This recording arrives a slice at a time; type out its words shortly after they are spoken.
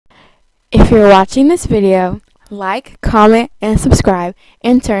If you're watching this video, like, comment, and subscribe,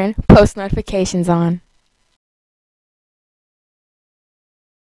 and turn post notifications on.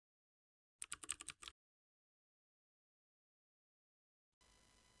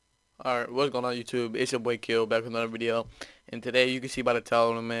 Alright, what's going on YouTube? It's your boy Kywl back with another video. And today you can see by the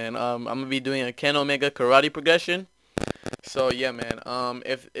title, man, I'm gonna be doing a Ken Omega karate progression. So yeah, man,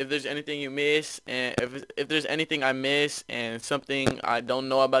 if there's anything you miss, and if there's anything I miss and something I don't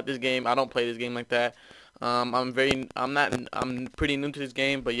know about this game, I don't play this game like that. I'm pretty new to this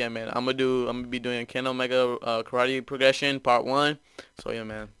game, but yeah, man, I'm gonna be doing a Ken Omega karate progression part 1. So yeah,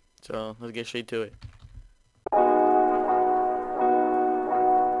 man. So let's get straight to it.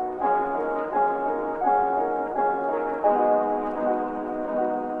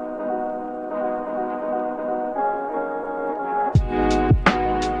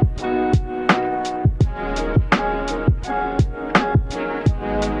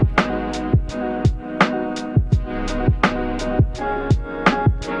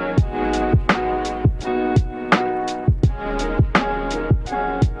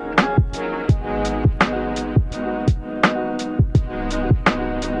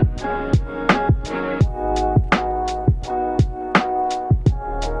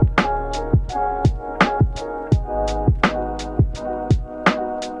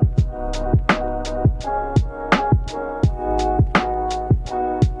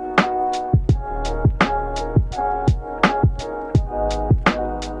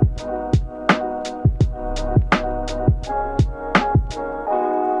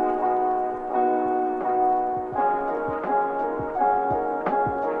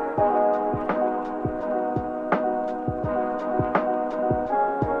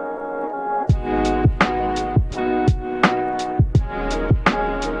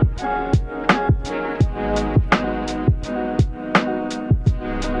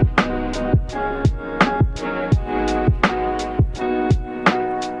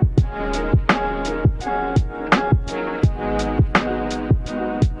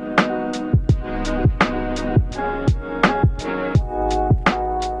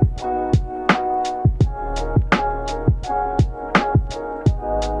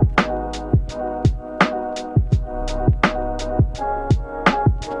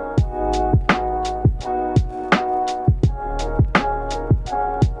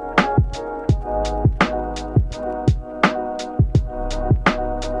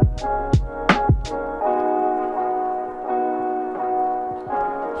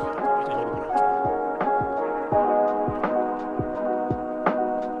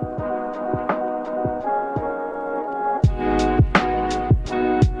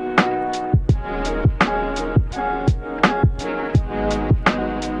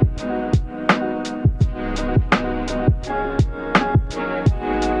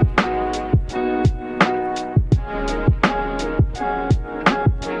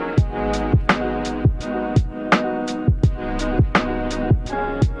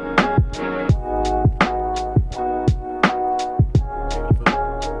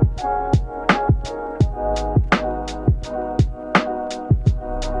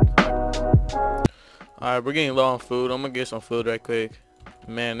 Alright, we're getting low on food. I'm gonna get some food right quick.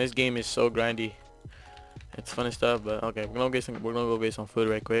 Man, this game is so grindy. It's funny stuff, but okay, we're gonna go get some food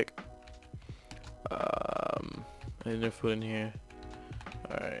right quick. Is there food in here?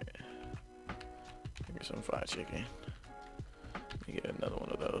 Alright. Get some fried chicken. Let me get another one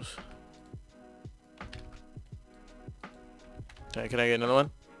of those. Alright, can I get another one?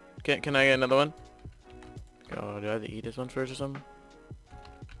 Can I get another one? Oh, do I have to eat this one first or something?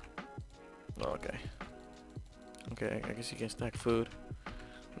 Oh, okay. Okay, I guess you can stack food. I'm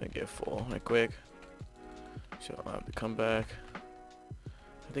gonna get full right quick. So I'll have to come back.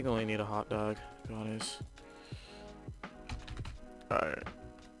 I think I only need a hot dog, to be honest. Alright.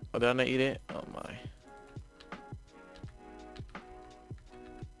 Oh, did I not eat it? Oh my.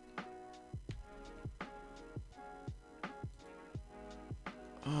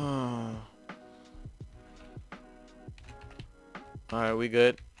 Oh. Alright, we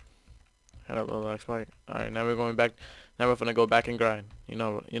good. Had a little spike. Alright, now we're going back. Now we're gonna go back and grind. You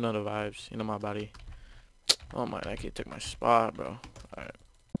know the vibes. You know my body. Oh my, that kid took my spot, bro. Alright.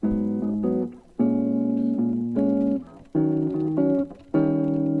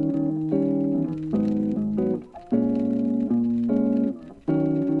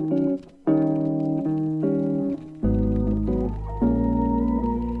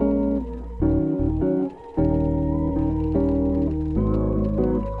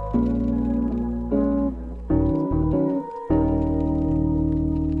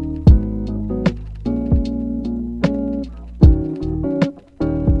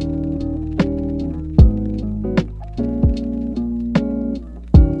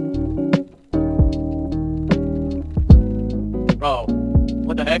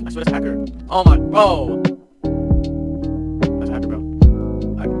 swear that's hacker. Oh my, bro. That's hacker, bro.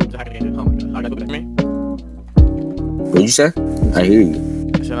 It's a hacker again. Oh my god. I gotta go back to me. What'd you say? I hear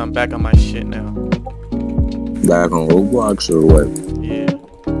you. I said I'm back on my shit now. Back on Roblox or what? Yeah.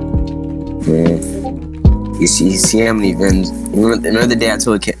 Man. You see how many vins? Remember the day I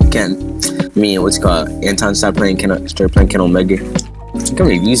told what's it called? Anton start playing Ken Omega? Look how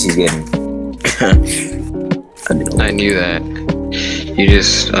many views he's getting. I knew that. You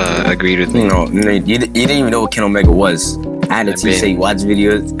just agreed with me. No, you didn't even know what Ken Omega was. I had to teach you say watch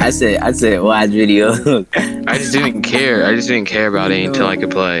videos. I said watch videos. I just didn't care. I just didn't care about it until I could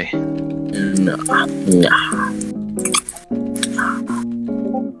play. Nah.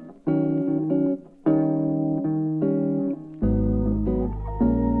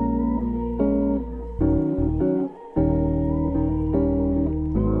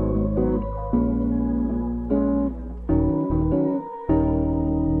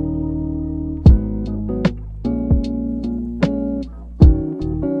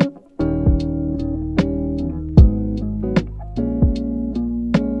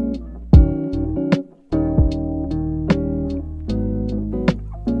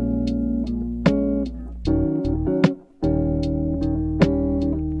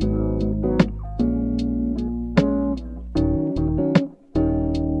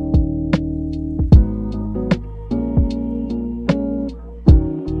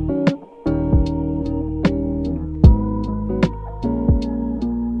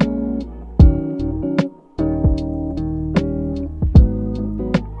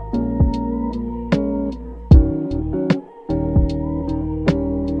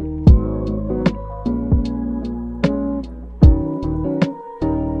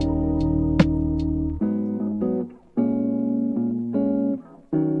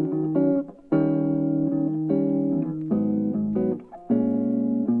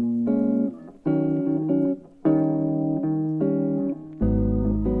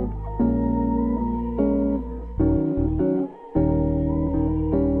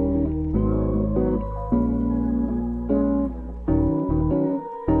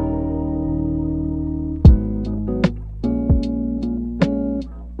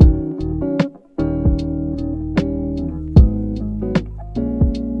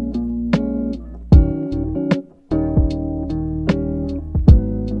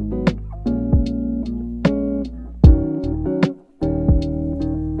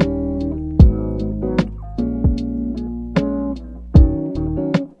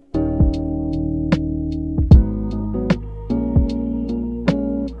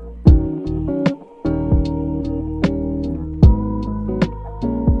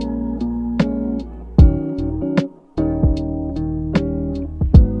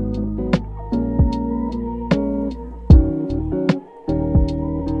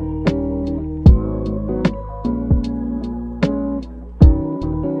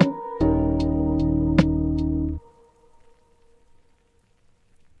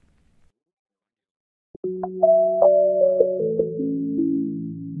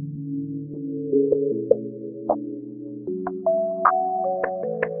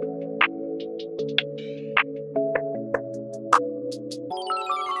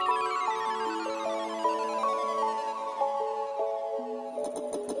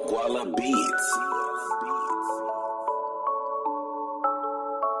 Beats.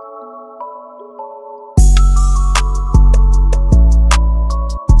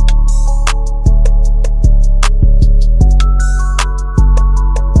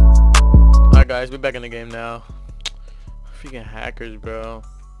 Alright guys, we're back in the game now. Freaking hackers, bro.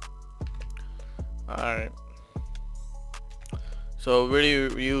 Alright. So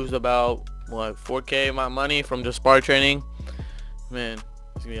really used about what 4K my money from just spar training. Man,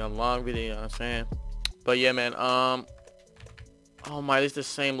 it's gonna be a long video, you know what I'm saying? But yeah, man, oh my, it's the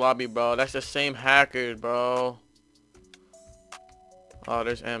same lobby, bro. That's the same hackers, bro. Oh,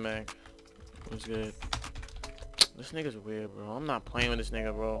 there's Amag. What's good? This nigga's weird, bro. I'm not playing with this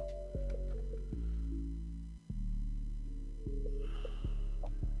nigga, bro.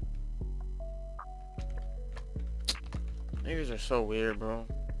 Niggas are so weird, bro.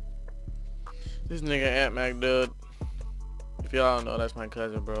 This nigga Amag, dude. If y'all don't know, that's my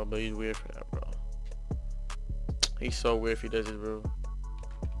cousin, bro. But he's weird for that, bro. He's so weird if he does it, bro.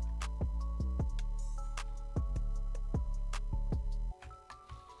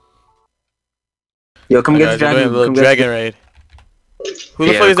 Yo, come get the doing a dragon. little dragon raid. Who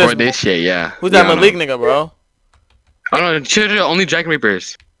the fuck is this? This shit, yeah. Who's that Malik nigga, bro? Oh no, chill, only Dragon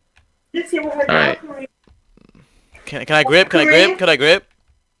Reapers. Alright. Can I grip? Can I grip? Can I grip?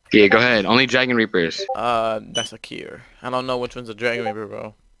 Yeah, go ahead. Only Dragon Reapers. That's a Kier. I don't know which one's a Dragon Reaper,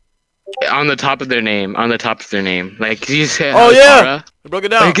 bro. On the top of their name. On the top of their name. Like, you say, Oh yeah, Tara? we broke it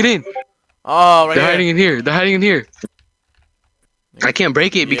down. Hey, get in. Oh, right They're here. hiding in here. They're hiding in here. I can't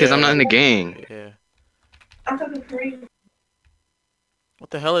break it because I'm not in the gang. Yeah. What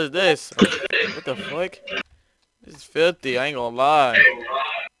the hell is this? What the fuck? This is filthy. I ain't gonna lie.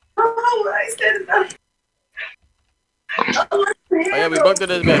 Oh yeah, we bugged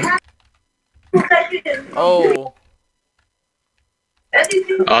this bit. Oh.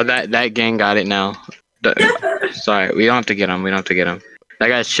 Oh, that gang got it now. Sorry, we don't have to get him. We don't have to get him. That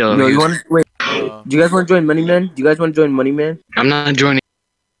guy's chill. No, you want to wait? Do you guys want to join Money Man? Do you guys want to join Money Man? I'm not joining.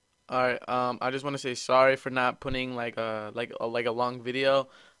 Alright, I just want to say sorry for not putting like a long video.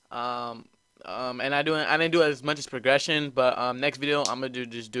 And I didn't do as much as progression, but next video I'm gonna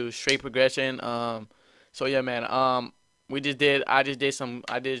just do straight progression. So yeah, man. I just did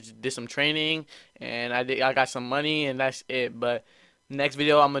some training, and I got some money, and that's it. But next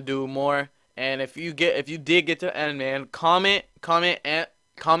video I'm gonna do more. And if you did get to the end, man, comment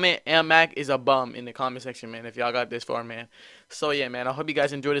and Mac is a bum in the comment section, man, if y'all got this far, man. So yeah, man, I hope you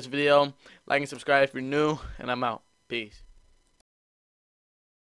guys enjoyed this video. Like and subscribe if you're new, and I'm out. Peace.